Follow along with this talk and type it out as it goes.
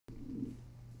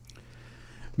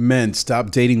Men,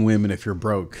 stop dating women if you're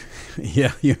broke.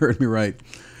 Yeah, you heard me right.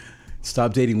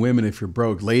 Stop dating women if you're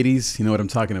broke. Ladies, you know what I'm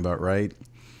talking about, right?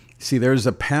 See, there's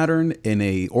a pattern and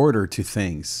a order to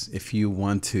things if you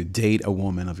want to date a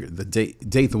woman of date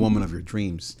the woman of your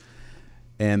dreams.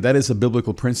 And that is a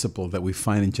biblical principle that we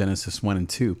find in Genesis 1 and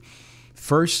 2.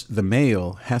 First, the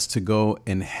male has to go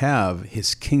and have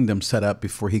his kingdom set up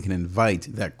before he can invite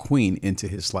that queen into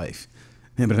his life.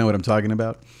 Anybody know what I'm talking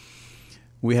about?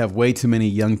 We have way too many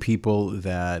young people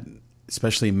that,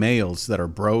 especially males, that are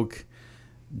broke,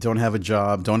 don't have a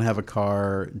job, don't have a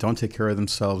car, don't take care of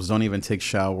themselves, don't even take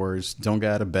showers, don't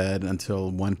get out of bed until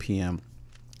 1 p.m.,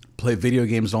 play video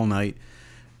games all night,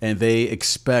 and they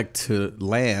expect to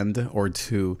land or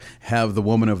to have the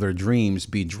woman of their dreams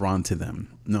be drawn to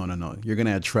them. No, no, no. You're going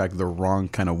to attract the wrong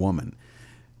kind of woman.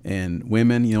 And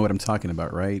women, you know what I'm talking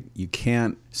about, right? You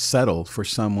can't settle for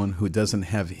someone who doesn't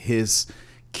have his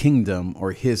kingdom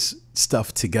or his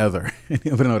stuff together. You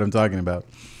know what I'm talking about?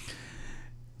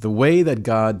 The way that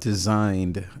God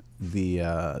designed the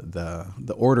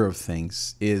order of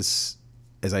things is,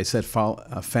 as I said,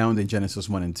 found in Genesis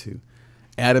 1 and 2.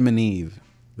 Adam and Eve,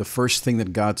 the first thing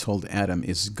that God told Adam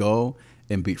is go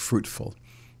and be fruitful.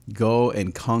 Go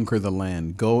and conquer the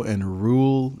land. Go and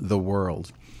rule the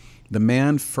world. The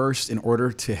man first, in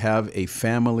order to have a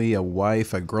family, a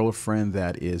wife, a girlfriend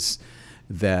that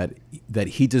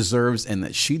he deserves and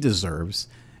that she deserves,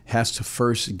 has to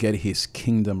first get his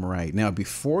kingdom right. Now,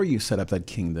 before you set up that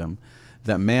kingdom,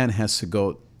 that man has to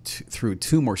go through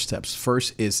two more steps.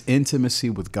 First is intimacy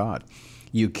with God.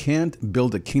 You can't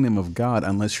build a kingdom of God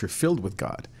unless you're filled with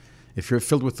God. If you're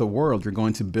filled with the world, you're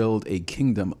going to build a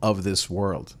kingdom of this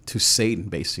world, to Satan,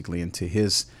 basically, and to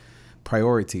his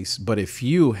priorities. But if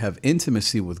you have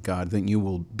intimacy with God, then you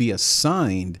will be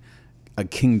assigned a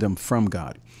kingdom from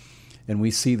God. And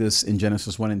we see this in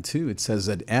Genesis 1 and 2. It says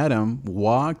that Adam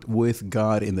walked with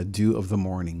God in the dew of the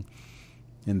morning.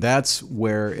 And that's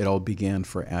where it all began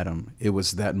for Adam. It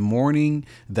was that morning,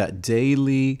 that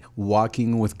daily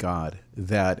walking with God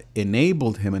that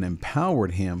enabled him and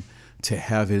empowered him to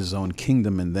have his own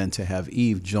kingdom and then to have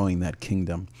Eve join that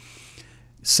kingdom.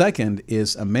 Second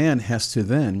is a man has to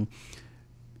then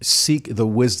seek the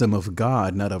wisdom of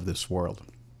God, not of this world.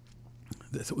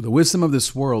 The wisdom of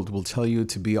this world will tell you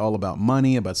to be all about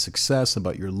money, about success,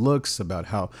 about your looks, about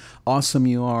how awesome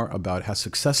you are, about how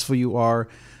successful you are,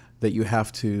 that you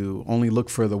have to only look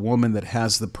for the woman that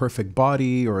has the perfect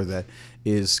body or that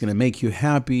is going to make you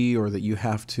happy, or that you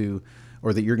have to,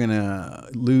 or that you're going to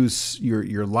lose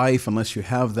your life unless you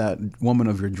have that woman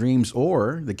of your dreams.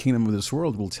 Or the kingdom of this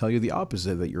world will tell you the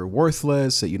opposite, that you're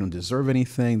worthless, that you don't deserve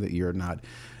anything, that you're not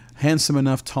handsome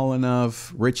enough, tall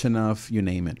enough, rich enough, you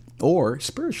name it, or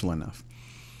spiritual enough.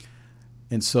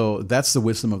 And so that's the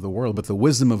wisdom of the world. But the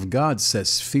wisdom of God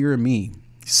says, fear me,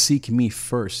 seek me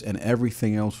first, and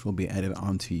everything else will be added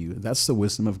onto you. That's the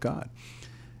wisdom of God.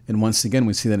 And once again,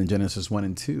 we see that in Genesis 1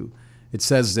 and 2. It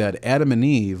says that Adam and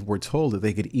Eve were told that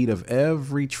they could eat of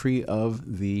every tree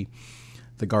of the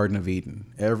Garden of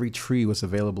Eden. Every tree was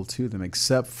available to them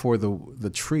except for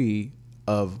the tree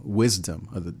of wisdom,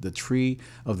 the tree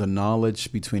of the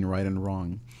knowledge between right and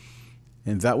wrong.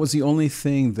 And that was the only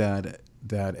thing that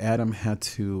Adam had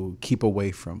to keep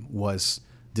away from, was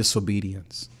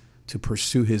disobedience, to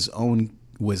pursue his own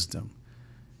wisdom.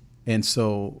 And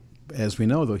so, as we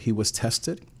know, though, he was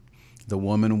tested. The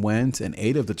woman went and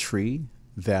ate of the tree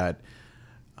that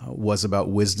was about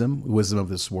wisdom of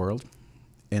this world.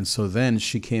 And so then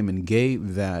she came and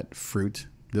gave that fruit.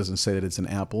 It doesn't say that it's an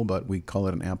apple, but we call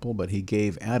it an apple. But he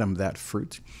gave Adam that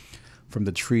fruit from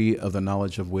the tree of the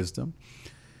knowledge of wisdom.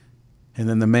 And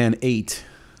then the man ate,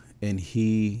 and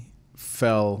he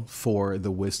fell for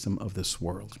the wisdom of this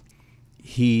world.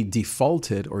 He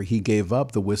defaulted, or he gave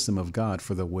up the wisdom of God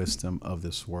for the wisdom of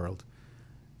this world.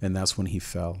 And that's when he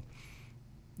fell.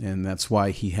 And that's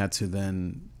why he had to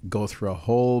then go through a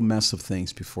whole mess of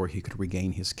things before he could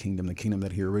regain his kingdom, the kingdom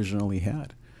that he originally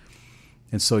had.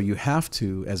 And so you have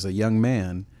to, as a young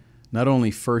man, not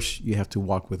only first you have to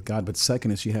walk with God, but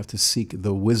second is you have to seek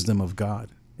the wisdom of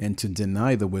God and to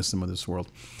deny the wisdom of this world.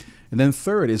 And then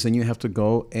third is then you have to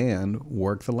go and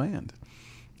work the land.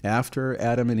 After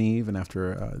Adam and Eve and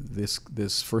after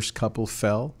this first couple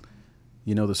fell,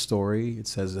 you know the story. It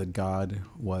says that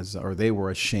they were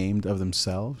ashamed of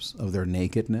themselves, of their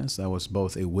nakedness. That was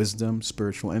both a wisdom,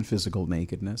 spiritual, and physical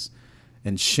nakedness.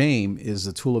 And shame is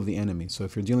the tool of the enemy. So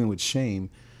if you're dealing with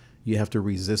shame, you have to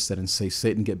resist that and say,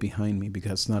 Satan, get behind me,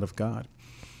 because it's not of God.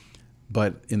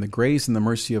 But in the grace and the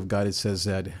mercy of God, it says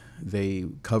that they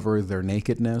cover their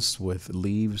nakedness with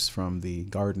leaves from the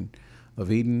Garden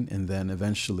of Eden, and then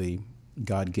eventually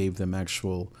God gave them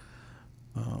actual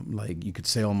like you could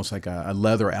say almost like a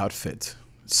leather outfit,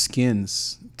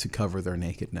 skins to cover their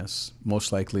nakedness,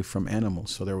 most likely from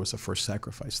animals. So there was a first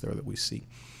sacrifice there that we see.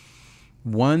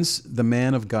 Once the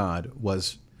man of God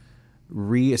was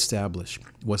reestablished,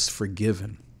 was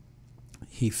forgiven,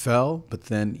 he fell, but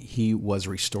then he was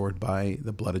restored by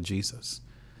the blood of Jesus.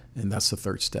 And that's the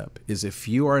third step, is if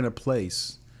you are in a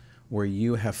place where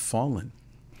you have fallen,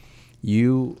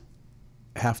 you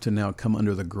have to now come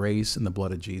under the grace and the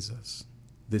blood of Jesus.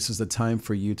 This is the time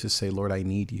for you to say, Lord, I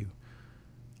need you.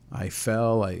 I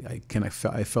fell.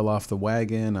 I fell off the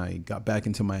wagon. I got back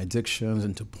into my addictions,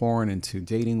 into porn, into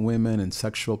dating women and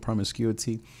sexual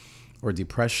promiscuity or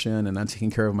depression and not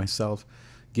taking care of myself,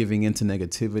 giving into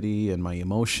negativity and my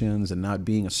emotions and not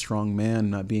being a strong man,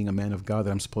 not being a man of God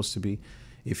that I'm supposed to be.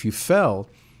 If you fell,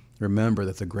 remember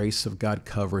that the grace of God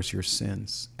covers your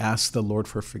sins. Ask the Lord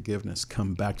for forgiveness.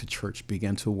 Come back to church.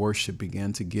 Begin to worship.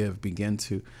 Begin to give. Begin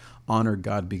to honor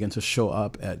God. Begin to show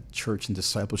up at church and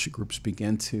discipleship groups.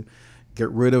 Begin to get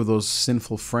rid of those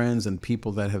sinful friends and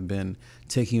people that have been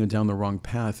taking you down the wrong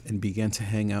path, and begin to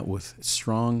hang out with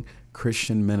strong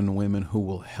Christian men and women who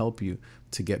will help you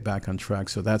to get back on track.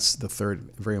 So that's the third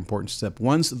very important step.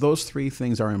 Once those three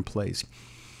things are in place,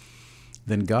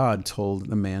 then God told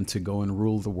the man to go and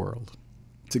rule the world,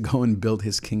 to go and build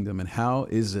his kingdom. And how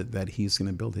is it that he's going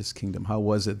to build his kingdom? How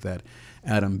was it that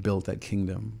Adam built that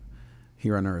kingdom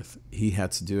here on earth? He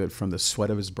had to do it from the sweat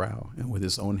of his brow, and with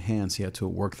his own hands, he had to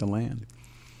work the land.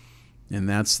 And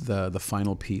that's the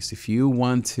final piece. If you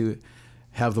want to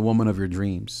have the woman of your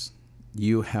dreams,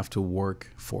 you have to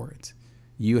work for it.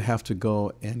 You have to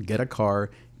go and get a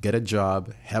car, get a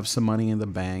job, have some money in the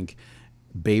bank,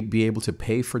 be able to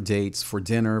pay for dates, for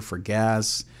dinner, for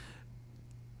gas,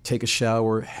 take a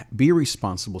shower, be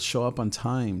responsible, show up on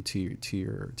time to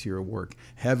your work.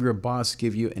 Have your boss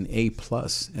give you an A+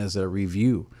 as a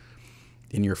review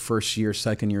in your first year,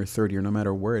 second year, third year, no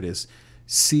matter where it is.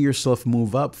 See yourself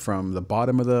move up from the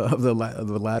bottom of the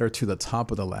ladder to the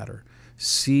top of the ladder.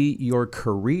 See your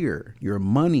career, your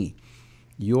money,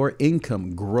 your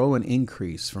income grow and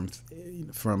increase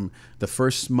from the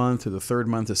first month to the third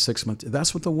month to 6 months.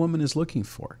 That's what the woman is looking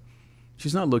for.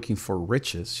 She's not looking for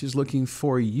riches. She's looking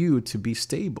for you to be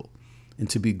stable and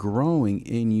to be growing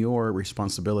in your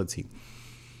responsibility,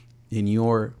 in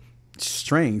your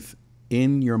strength,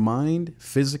 in your mind,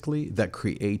 physically, that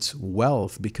creates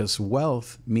wealth, because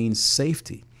wealth means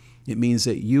safety. It means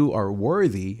that you are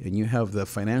worthy and you have the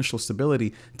financial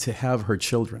stability to have her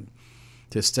children,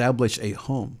 to establish a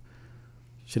home.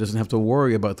 She doesn't have to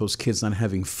worry about those kids not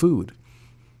having food.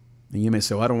 And you may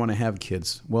say, well, I don't want to have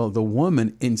kids. Well, the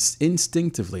woman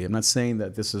instinctively, I'm not saying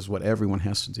that this is what everyone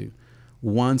has to do,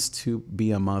 wants to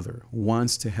be a mother,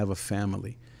 wants to have a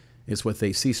family. It's what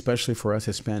they see, especially for us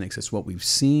Hispanics. It's what we've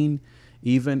seen,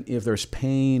 even if there's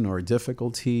pain or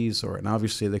difficulties, and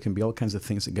obviously there can be all kinds of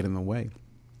things that get in the way.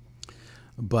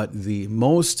 But the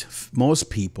most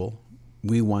people,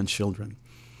 we want children.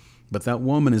 But that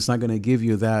woman is not going to give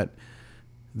you that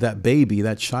baby,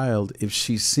 that child, if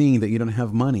she's seeing that you don't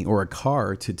have money or a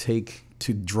car to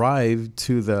drive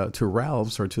to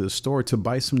Ralph's or to the store to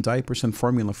buy some diapers and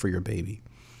formula for your baby.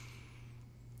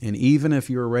 And even if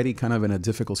you're already kind of in a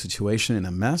difficult situation, in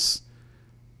a mess,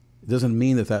 it doesn't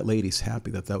mean that lady's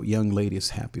happy, that young lady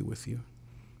is happy with you.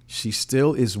 She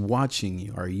still is watching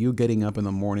you. Are you getting up in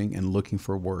the morning and looking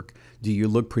for work? Do you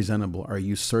look presentable? Are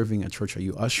you serving at church? Are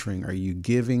you ushering? Are you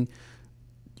giving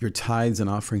your tithes and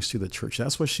offerings to the church?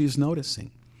 That's what she's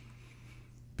noticing.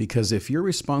 Because if you're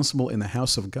responsible in the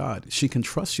house of God, she can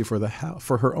trust you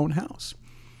for her own house.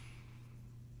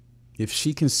 If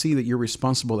she can see that you're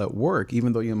responsible at work,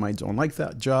 even though you don't like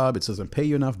that job, it doesn't pay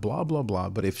you enough, blah, blah, blah.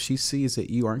 But if she sees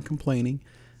that you aren't complaining,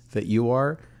 that you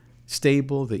are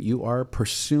stable, that you are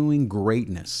pursuing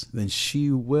greatness, then she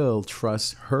will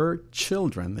trust her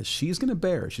children that she's going to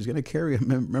bear. She's going to carry,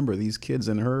 remember, these kids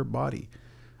in her body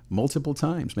multiple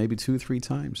times, maybe 2, 3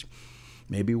 times,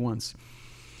 maybe once.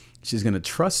 She's going to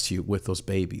trust you with those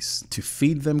babies to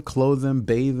feed them, clothe them,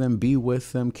 bathe them, be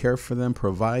with them, care for them,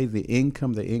 provide the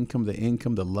income,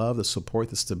 the love, the support,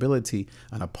 the stability,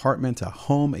 an apartment, a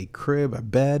home, a crib, a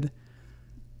bed,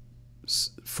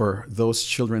 for those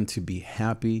children to be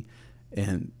happy,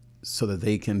 and so that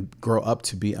they can grow up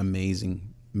to be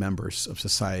amazing members of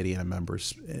society and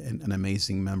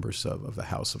amazing members of the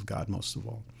house of God, most of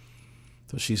all.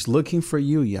 So she's looking for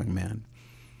you, young man,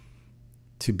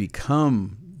 to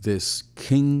become this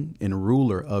king and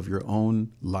ruler of your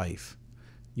own life.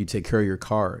 You take care of your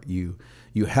car. You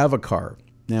have a car.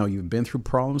 Now you've been through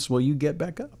problems. Well, you get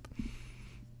back up.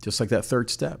 Just like that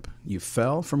third step. You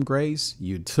fell from grace.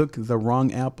 You took the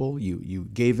wrong apple. You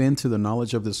gave in to the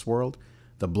knowledge of this world.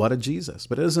 the blood of Jesus.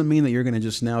 But it doesn't mean that you're going to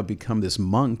just now become this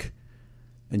monk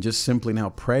and just simply now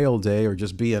pray all day, or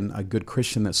just be a good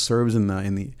Christian that serves in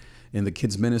the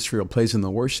kids ministry or plays in the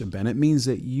worship band. It means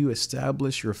that you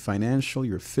establish your financial,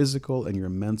 your physical, and your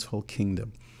mental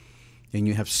kingdom. And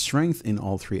you have strength in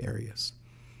all three areas.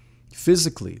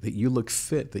 Physically, that you look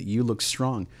fit, that you look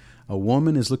strong. A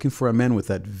woman is looking for a man with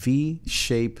that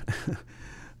V-shape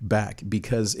back,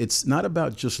 because it's not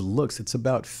about just looks. It's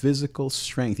about physical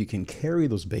strength. You can carry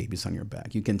those babies on your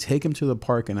back. You can take them to the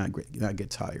park and not get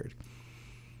tired.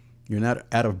 You're not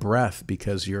out of breath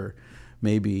because you're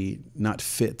maybe not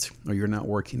fit or you're not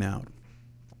working out.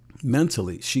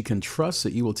 Mentally, she can trust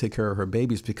that you will take care of her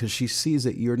babies because she sees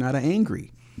that you're not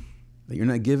angry, that you're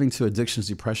not giving to addictions,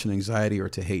 depression, anxiety, or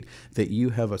to hate, that you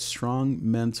have a strong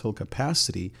mental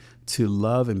capacity to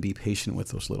love and be patient with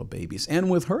those little babies, and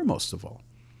with her most of all.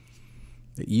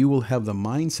 That you will have the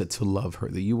mindset to love her,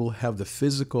 that you will have the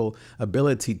physical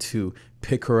ability to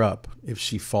pick her up if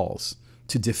she falls,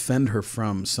 to defend her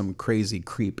from some crazy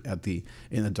creep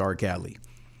in a dark alley.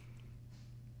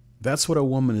 That's what a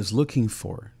woman is looking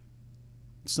for.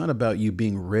 It's not about you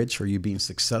being rich or you being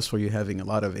successful, you having a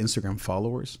lot of Instagram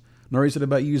followers, nor is it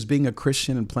about you just being a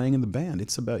Christian and playing in the band.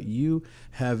 It's about you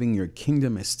having your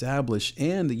kingdom established,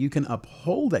 and that you can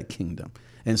uphold that kingdom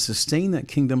and sustain that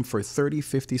kingdom for 30,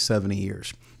 50, 70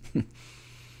 years. And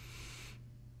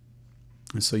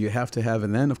so you have to have,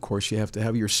 and then of course you have to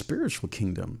have your spiritual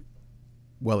kingdom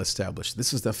well established.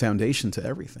 This is the foundation to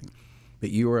everything. That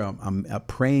you are a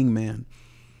praying man,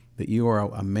 that you are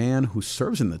a man who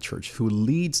serves in the church, who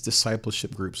leads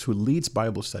discipleship groups, who leads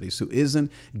Bible studies, who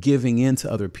isn't giving in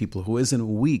to other people, who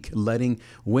isn't weak, letting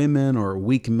women or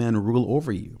weak men rule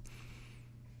over you.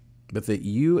 But that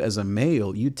you as a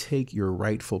male, you take your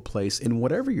rightful place in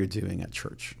whatever you're doing at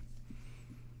church.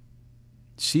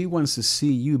 She wants to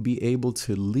see you be able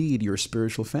to lead your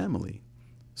spiritual family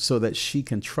so that she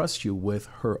can trust you with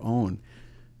her own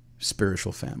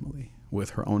spiritual family,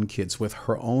 with her own kids, with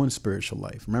her own spiritual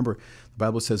life. Remember, the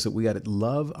Bible says that we got to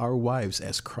love our wives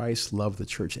as Christ loved the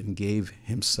church and gave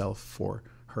himself for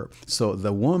her. So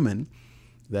the woman,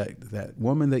 that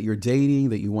woman that you're dating,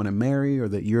 that you want to marry, or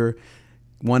that you're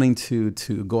wanting to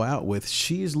go out with,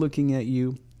 she's looking at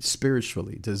you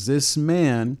spiritually. Does this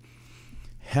man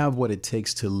have what it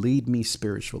takes to lead me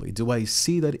spiritually? Do I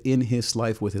see that in his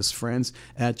life with his friends,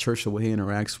 at church, the way he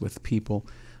interacts with people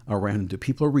around him? Do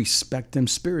people respect him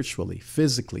spiritually,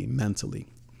 physically, mentally,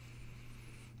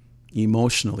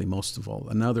 emotionally, most of all?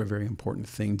 Another very important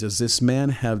thing. Does this man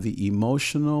have the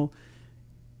emotional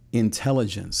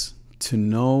intelligence to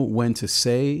know when to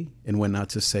say and when not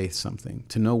to say something,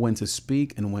 to know when to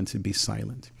speak and when to be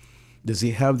silent? Does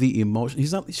he have the emotion?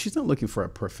 She's not looking for a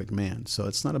perfect man, so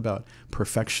it's not about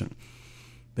perfection,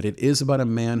 but it is about a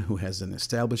man who has an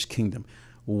established kingdom.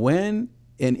 When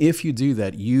and if you do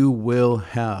that, you will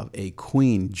have a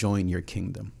queen join your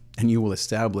kingdom, and you will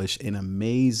establish an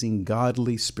amazing,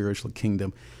 godly, spiritual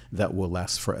kingdom that will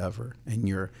last forever. And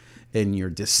your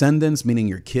descendants, meaning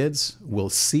your kids,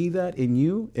 will see that in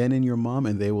you and in your mom,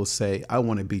 and they will say, I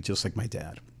want to be just like my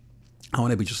dad. I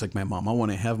want to be just like my mom. I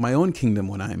want to have my own kingdom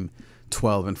when I'm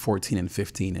 12 and 14 and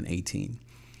 15 and 18.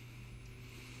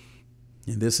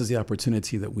 And this is the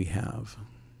opportunity that we have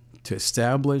to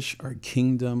establish our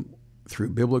kingdom through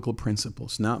biblical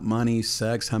principles, not money,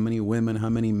 sex, how many women, how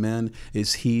many men,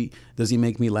 does he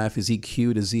make me laugh? Is he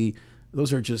cute?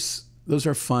 Those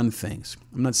are fun things.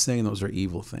 I'm not saying those are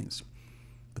evil things,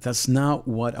 but that's not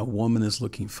what a woman is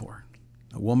looking for.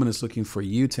 A woman is looking for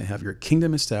you to have your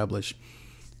kingdom established.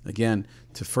 Again,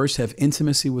 to first have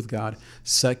intimacy with God.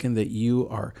 Second, that you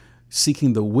are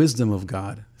seeking the wisdom of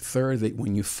God. Third, that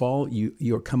when you fall,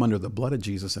 you come under the blood of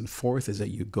Jesus. And fourth is that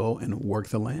you go and work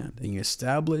the land and you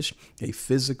establish a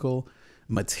physical,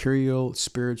 material,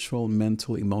 spiritual,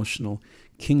 mental, emotional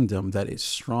kingdom that is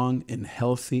strong and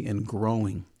healthy and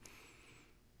growing.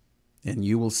 And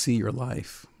you will see your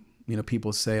life. You know,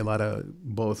 people say, a lot of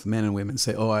both men and women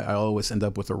say, oh, I always end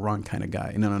up with the wrong kind of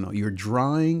guy. No. You're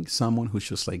drawing someone who's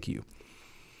just like you.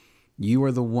 You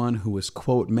are the one who is,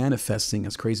 quote, manifesting,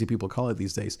 as crazy people call it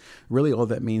these days. Really, all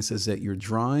that means is that you're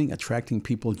attracting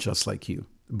people just like you.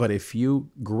 But if you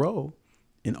grow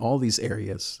in all these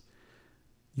areas,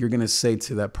 you're going to say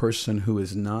to that person who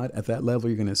is not at that level,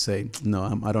 you're going to say,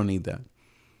 no, I don't need that.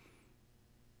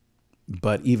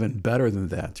 But even better than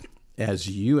that, as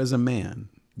you as a man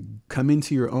come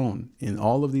into your own in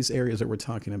all of these areas that we're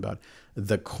talking about,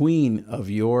 the queen of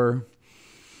your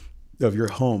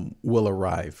home will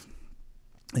arrive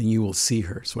and you will see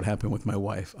her. So what happened with my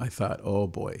wife, I thought, oh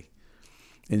boy.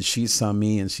 And she saw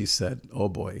me and she said, oh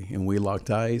boy. And we locked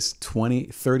eyes. 20,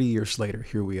 30 years later,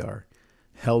 here we are,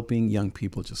 helping young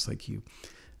people just like you.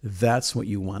 That's what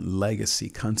you want: legacy,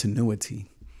 continuity,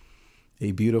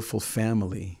 a beautiful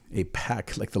family, a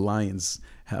pack like the lions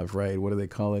have, right? What do they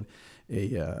call it?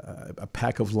 A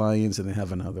pack of lions, and they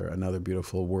have another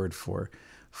beautiful word for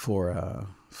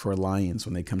lions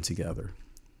when they come together.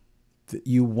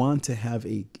 You want to have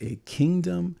a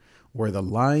kingdom where the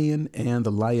lion and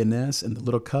the lioness and the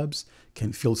little cubs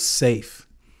can feel safe,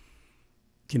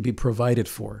 can be provided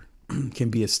for, can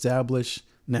be established.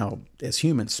 Now, as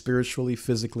humans, spiritually,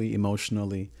 physically,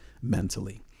 emotionally,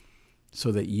 mentally,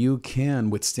 so that you can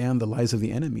withstand the lies of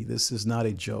the enemy. This is not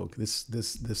a joke.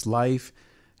 This life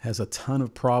has a ton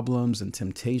of problems and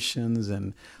temptations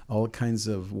and all kinds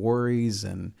of worries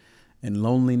and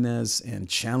loneliness and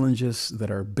challenges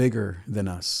that are bigger than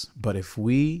us. But if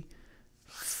we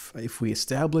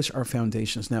establish our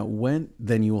foundations now,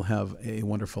 then you will have a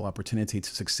wonderful opportunity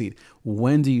to succeed.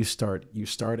 When do you start? You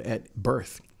start at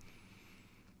birth.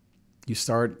 You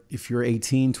start, if you're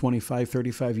 18, 25,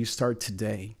 35, you start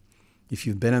today. If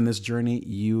you've been on this journey,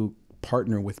 you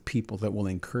partner with people that will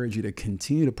encourage you to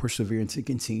continue to persevere and to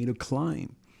continue to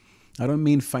climb. I don't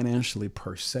mean financially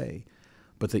per se,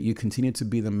 but that you continue to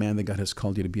be the man that God has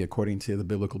called you to be according to the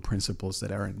biblical principles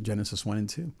that are in Genesis 1 and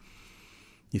 2.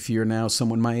 If you're now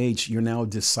someone my age, you're now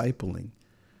discipling,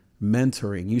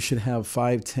 mentoring. You should have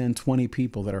 5, 10, 20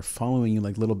 people that are following you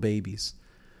like little babies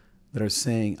that are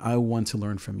saying, I want to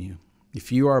learn from you.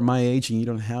 If you are my age and you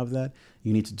don't have that,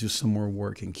 you need to do some more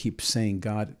work and keep saying,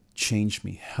 God, change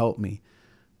me, help me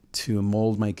to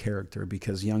mold my character,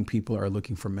 because young people are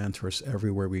looking for mentors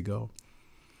everywhere we go.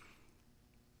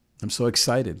 I'm so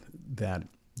excited that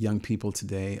young people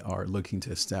today are looking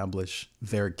to establish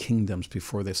their kingdoms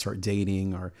before they start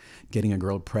dating or getting a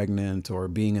girl pregnant or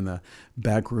being in the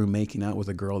back room making out with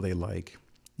a girl they like.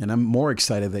 And I'm more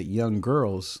excited that young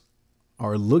girls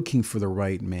are looking for the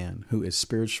right man who is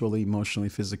spiritually, emotionally,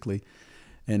 physically,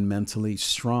 and mentally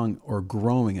strong, or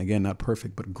growing, again, not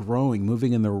perfect, but growing,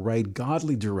 moving in the right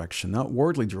godly direction, not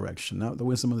worldly direction, not the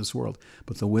wisdom of this world,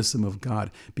 but the wisdom of God,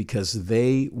 because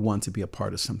they want to be a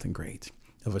part of something great,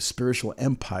 of a spiritual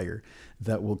empire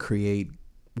that will create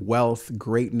wealth,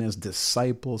 greatness,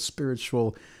 disciples,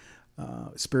 spiritual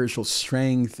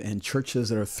strength, and churches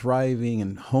that are thriving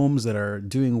and homes that are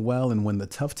doing well. And when the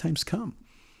tough times come,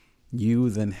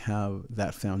 you then have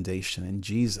that foundation in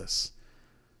Jesus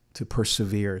to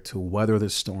persevere, to weather the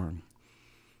storm.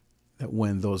 That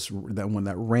when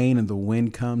that rain and the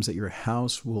wind comes, that your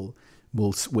house will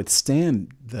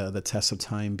withstand the test of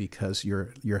time, because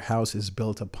your house is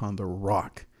built upon the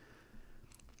rock.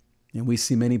 And we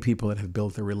see many people that have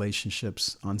built their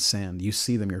relationships on sand. You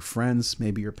see them, your friends,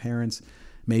 maybe your parents,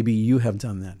 maybe you have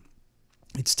done that.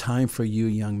 It's time for you,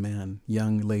 young man,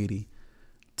 young lady,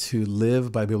 to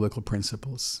live by biblical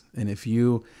principles. And if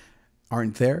you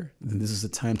aren't there, then this is the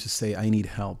time to say, I need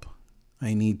help.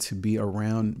 I need to be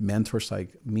around mentors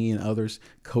like me and others,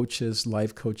 coaches,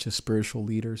 life coaches, spiritual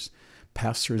leaders,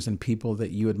 pastors, and people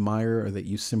that you admire or that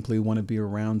you simply want to be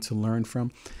around to learn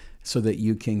from, so that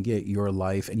you can get your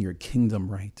life and your kingdom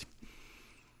right.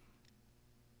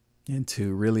 And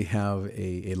to really have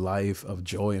a life of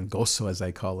joy and gozo, as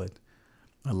I call it,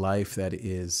 a life that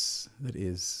is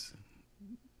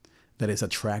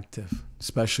attractive,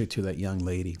 especially to that young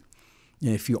lady.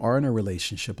 And if you are in a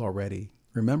relationship already,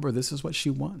 remember, this is what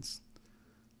she wants.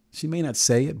 She may not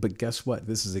say it, but guess what?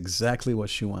 This is exactly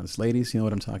what she wants. Ladies, you know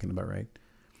what I'm talking about, right?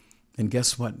 And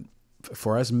guess what?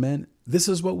 For us men, this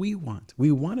is what we want.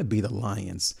 We want to be the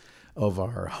lions of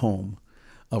our home,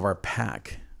 of our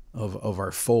pack, of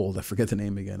our fold. I forget the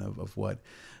name again of what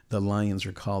the lions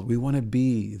are called. We want to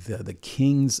be the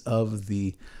kings of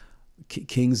the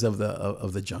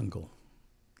jungle.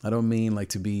 I don't mean like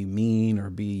to be mean or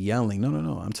be yelling.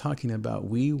 No. I'm talking about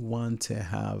we want to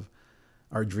have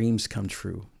our dreams come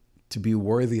true, to be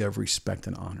worthy of respect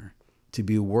and honor, to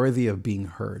be worthy of being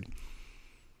heard.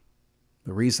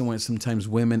 The reason why sometimes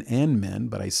women and men,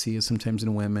 but I see it sometimes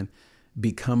in women,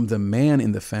 become the man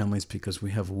in the family is because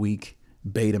we have weak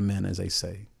beta men, as I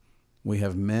say. We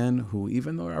have men who,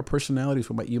 even though our personalities,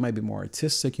 you might be more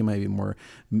artistic, you might be more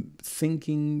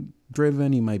thinking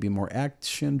driven, you might be more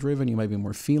action driven, you might be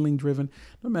more feeling driven.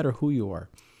 No matter who you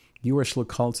are still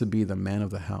called to be the man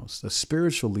of the house, the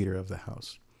spiritual leader of the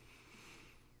house.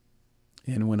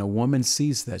 And when a woman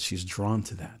sees that, she's drawn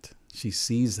to that. She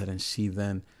sees that, and she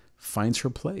then finds her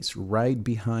place right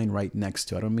behind, right next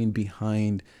to. I don't mean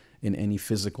behind in any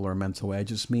physical or mental way. I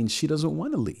just mean she doesn't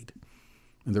want to lead.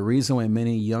 And the reason why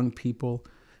many young people,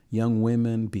 young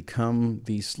women become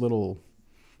these little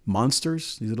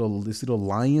monsters, these little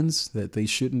lions that they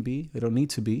shouldn't be, they don't need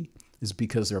to be, is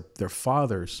because their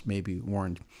fathers maybe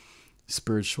weren't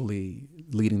spiritually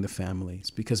leading the families,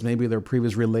 because maybe their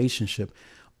previous relationship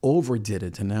overdid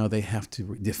it and now they have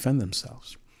to defend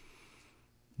themselves.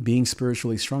 Being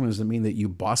spiritually strong doesn't mean that you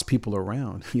boss people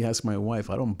around. You ask my wife,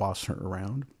 I don't boss her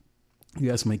around.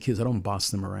 You ask my kids, I don't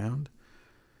boss them around.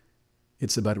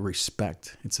 It's about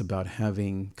respect. It's about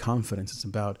having confidence. It's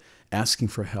about asking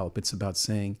for help. It's about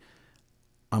saying,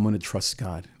 I'm going to trust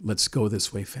God. Let's go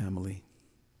this way, family.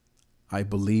 I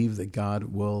believe that God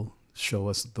will show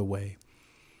us the way.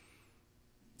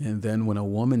 And then when a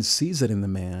woman sees it in the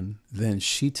man, then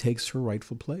she takes her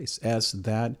rightful place as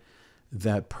that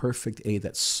perfect aid,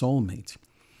 that soulmate,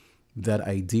 that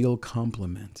ideal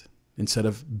complement, instead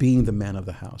of being the man of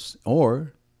the house.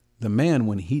 Or the man,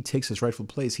 when he takes his rightful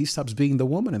place, he stops being the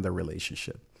woman in the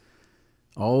relationship.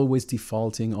 Always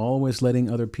defaulting, always letting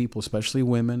other people, especially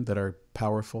women that are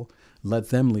powerful, let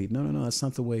them lead. No, that's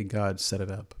not the way God set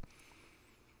it up.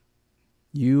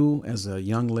 You as a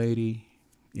young lady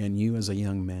and you as a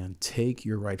young man, take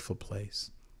your rightful place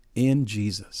in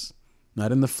Jesus,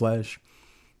 not in the flesh,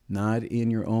 not in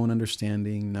your own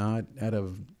understanding, not out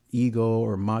of ego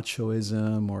or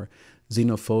machoism or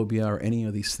xenophobia or any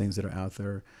of these things that are out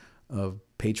there of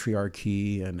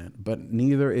patriarchy, but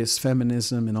neither is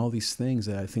feminism and all these things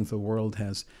that I think the world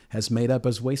has made up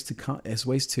as ways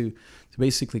to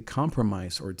basically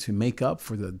compromise or to make up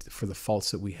for the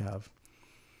faults that we have.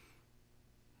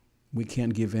 We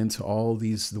can't give in to all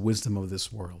the wisdom of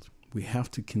this world. We have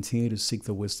to continue to seek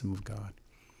the wisdom of God.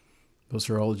 Those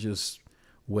are all just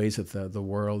ways that the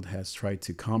world has tried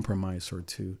to compromise or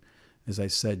to, as I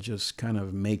said, just kind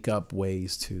of make up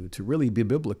ways to really be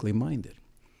biblically minded.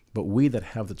 But we that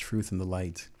have the truth and the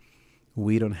light,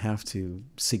 we don't have to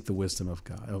seek the wisdom of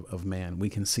God, of man. We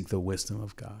can seek the wisdom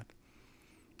of God.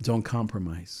 Don't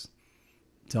compromise.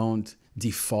 Don't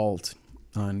default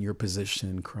on your position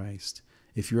in Christ.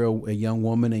 If you're a young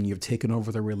woman and you've taken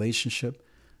over the relationship,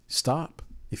 stop.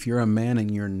 If you're a man and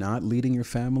you're not leading your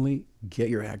family, get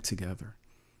your act together.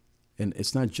 And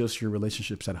it's not just your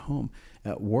relationships at home,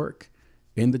 at work,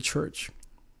 in the church.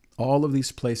 All of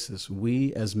these places,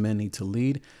 we as men need to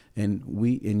lead, and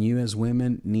you as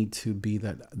women need to be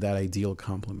that ideal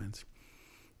complement,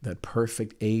 that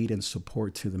perfect aid and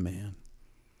support to the man.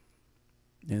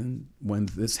 And when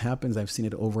this happens, I've seen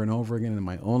it over and over again in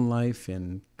my own life,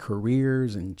 in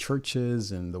careers, in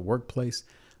churches, in the workplace.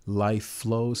 Life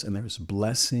flows, and there's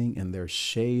blessing, and there's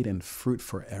shade and fruit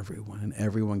for everyone, and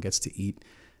everyone gets to eat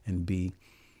and be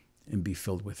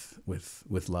filled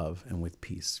with love and with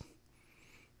peace.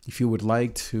 If you would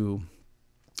like to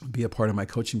be a part of my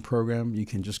coaching program, you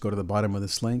can just go to the bottom of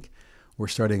this link. We're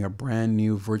starting a brand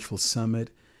new virtual summit.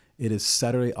 It is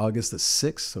Saturday, August the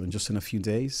 6th, so in a few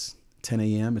days, 10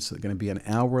 a.m. It's going to be an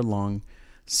hour-long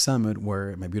summit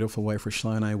where my beautiful wife,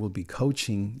 Rochelle, and I will be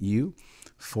coaching you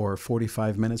for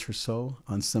 45 minutes or so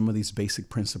on some of these basic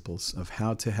principles of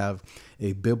how to have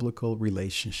a biblical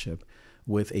relationship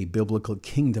with a biblical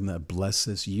kingdom that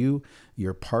blesses you,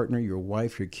 your partner, your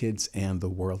wife, your kids, and the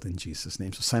world in Jesus'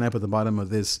 name. So sign up at the bottom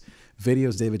of this video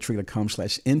is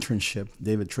davidtree.com/internship,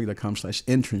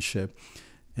 davidtree.com/internship,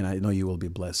 and I know you will be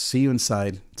blessed. See you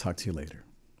inside. Talk to you later.